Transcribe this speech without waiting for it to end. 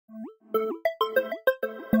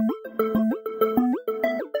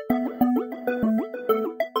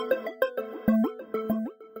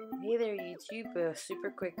a super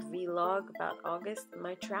quick vlog about August and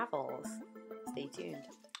my travels. Stay tuned.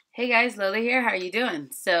 Hey guys, Lola here. How are you doing?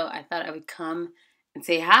 So I thought I would come and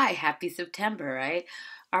say hi. Happy September, right?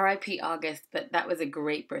 R.I.P. August, but that was a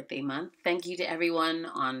great birthday month. Thank you to everyone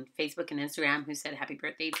on Facebook and Instagram who said happy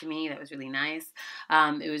birthday to me. That was really nice.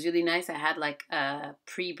 It was really nice. I had like a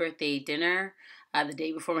pre-birthday dinner the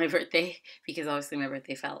day before my birthday because obviously my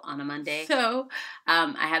birthday fell on a Monday. So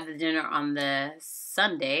I had the dinner on the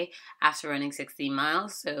Sunday after running 16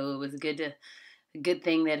 miles. So it was a good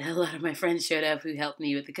thing that a lot of my friends showed up who helped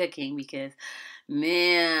me with the cooking because,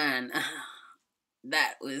 man,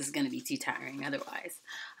 that was going to be too tiring otherwise.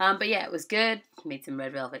 But yeah, it was good. Made some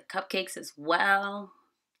red velvet cupcakes as well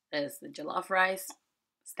as the jollof rice,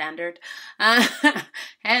 standard. Yeah,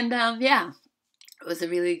 it was a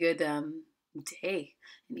really good day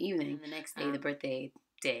and evening. And the next day, the birthday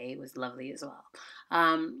day, was lovely as well.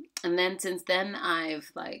 And then since then,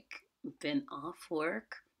 I've been off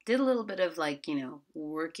work. Did a little bit of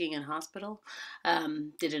working in hospital.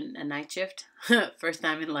 Did a night shift. First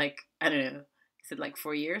time in I don't know, is it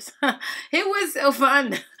 4 years? It was so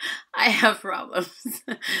fun. I have problems.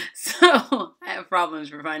 So I have problems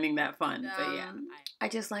for finding that fun. But yeah, I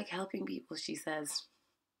just like helping people, she says.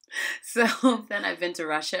 So then I've been to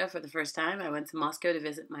Russia for the first time. I went to Moscow to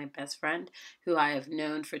visit my best friend who I have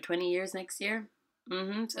known for 20 years next year.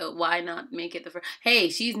 So why not make it the first? Hey,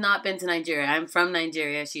 she's not been to Nigeria. I'm from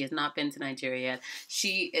Nigeria. She has not been to Nigeria yet.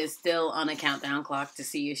 She is still on a countdown clock to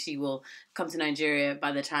see if she will come to Nigeria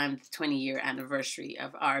by the time the 20-year anniversary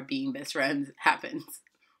of our being best friends happens.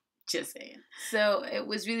 Just saying. So it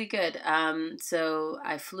was really good. So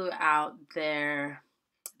I flew out there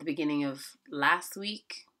at the beginning of last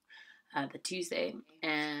week. The Tuesday,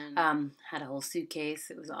 and had a whole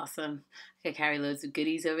suitcase. It was awesome. I could carry loads of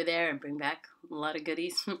goodies over there and bring back a lot of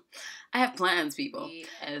goodies. I have plans, people.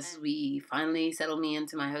 As we finally settled me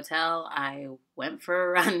into my hotel, I went for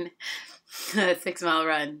a run, a 6-mile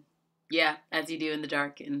run. Yeah, as you do in the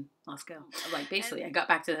dark in Moscow. Basically, I got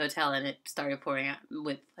back to the hotel and it started pouring out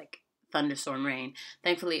with thunderstorm rain.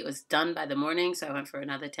 Thankfully, it was done by the morning, so I went for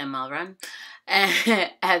another 10-mile run,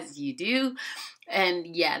 as you do. And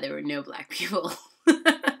yeah, there were no black people.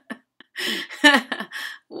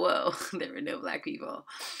 Whoa, there were no black people.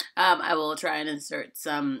 I will try and insert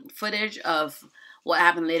some footage of what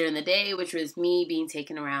happened later in the day, which was me being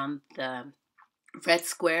taken around the Red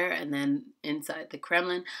Square and then inside the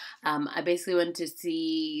Kremlin. I basically went to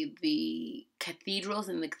see the cathedrals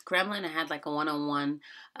in the Kremlin. I had a one-on-one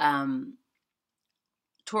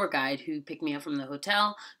tour guide who picked me up from the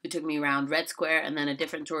hotel, who took me around Red Square, and then a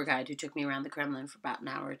different tour guide who took me around the Kremlin for about an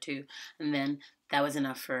hour or two. And then that was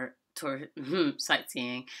enough for tour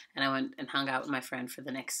sightseeing, and I went and hung out with my friend for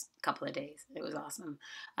the next couple of days. It was awesome.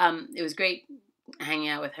 It was great hanging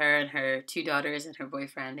out with her and her 2 daughters and her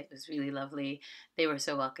boyfriend. It was really lovely. They were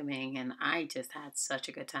so welcoming, and I just had such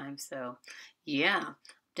a good time. So yeah,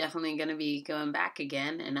 definitely going to be going back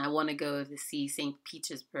again, and I want to go to see St.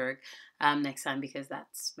 Petersburg next time because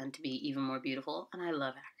that's meant to be even more beautiful. And I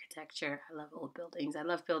love architecture. I love old buildings. I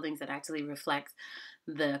love buildings that actually reflect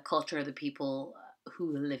the culture of the people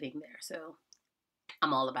who are living there. So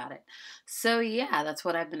I'm all about it. So yeah, that's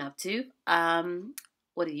what I've been up to.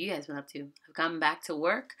 What have you guys been up to? I've come back to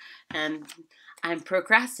work and I'm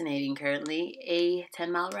procrastinating currently a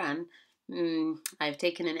 10-mile run. I've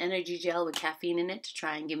taken an energy gel with caffeine in it to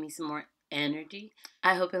try and give me some more energy.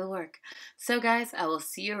 I hope it'll work. So guys, I will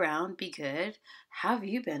see you around. Be good. How have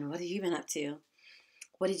you been? What have you been up to?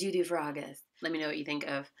 What did you do for August? Let me know what you think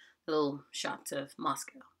of the little shots of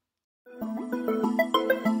Moscow.